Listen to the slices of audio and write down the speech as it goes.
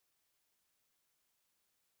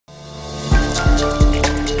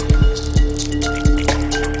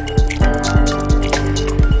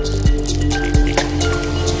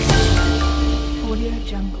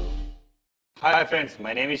Hi friends,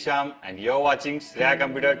 my name is Sham and you're watching Shreya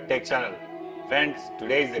Computer Tech Channel. Friends,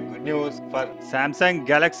 today is the good news for Samsung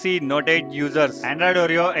Galaxy Note 8 users. Android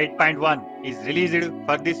Oreo 8.1 is released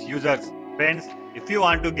for these users. Friends, if you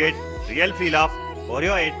want to get real feel of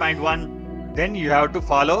Oreo 8.1, then you have to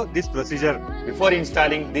follow this procedure. Before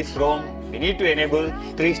installing this ROM, we need to enable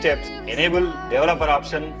 3 steps. Enable developer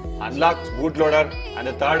option, unlock bootloader, and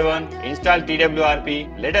the third one, install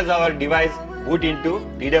TWRP. Let us our device boot into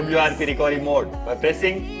TWRP recovery mode by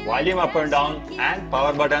pressing volume up and down and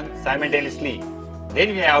power button simultaneously. Then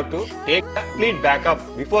we have to take a complete backup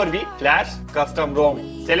before we flash custom ROM.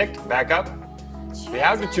 Select backup. We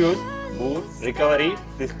have to choose boot, recovery,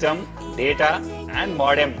 system, data and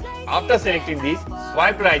modem. After selecting these,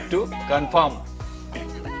 swipe right to confirm.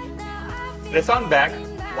 Press on back.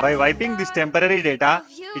 By wiping this temporary data,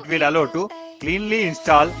 it will allow to cleanly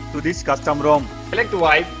install to this custom ROM. Select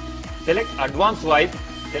wipe. Select advanced wipe,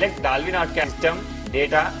 select Dolby System,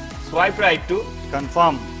 data, swipe right to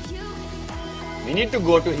confirm. We need to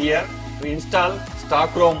go to here to install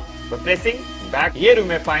stock ROM. By pressing back, here you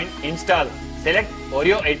may find install. Select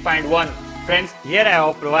Oreo 8.1. Friends, here I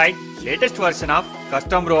have provided latest version of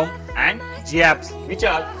custom ROM and GApps which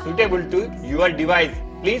are suitable to your device.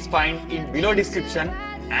 Please find in below description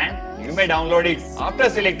and you may download it. After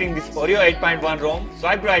selecting this Oreo 8.1 ROM,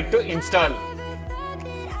 swipe right to install.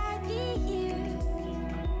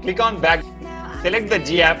 Click on back, select the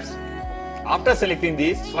GApps. After selecting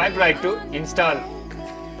these, swipe right to install.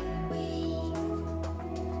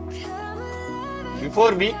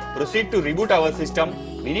 Before we proceed to reboot our system,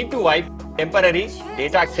 we need to wipe temporary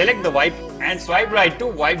data. Select the wipe and swipe right to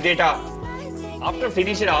wipe data. After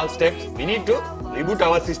finishing all steps, we need to reboot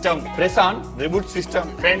our system. Press on reboot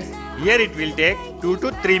system. Friends, here it will take 2 to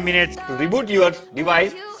 3 minutes to reboot your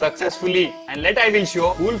device successfully, and I will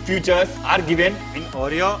show cool features are given in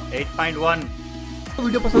Oreo 8.1.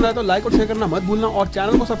 Video पसंद आया तो like और share करना मत भूलना और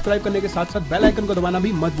channel को subscribe करने के साथ साथ बेल आइकन को दबाना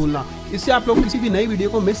भी मत भूलना। इससे आप लोग किसी भी नई वीडियो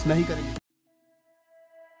को मिस नहीं करेंगे।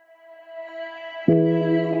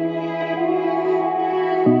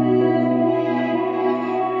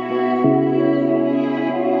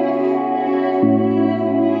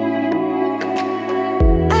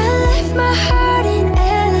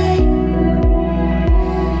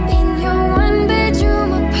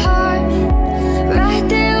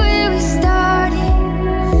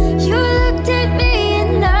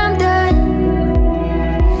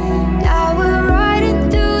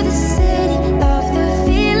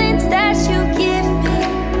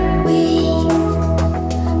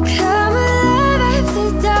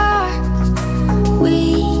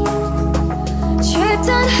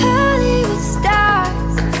 Don't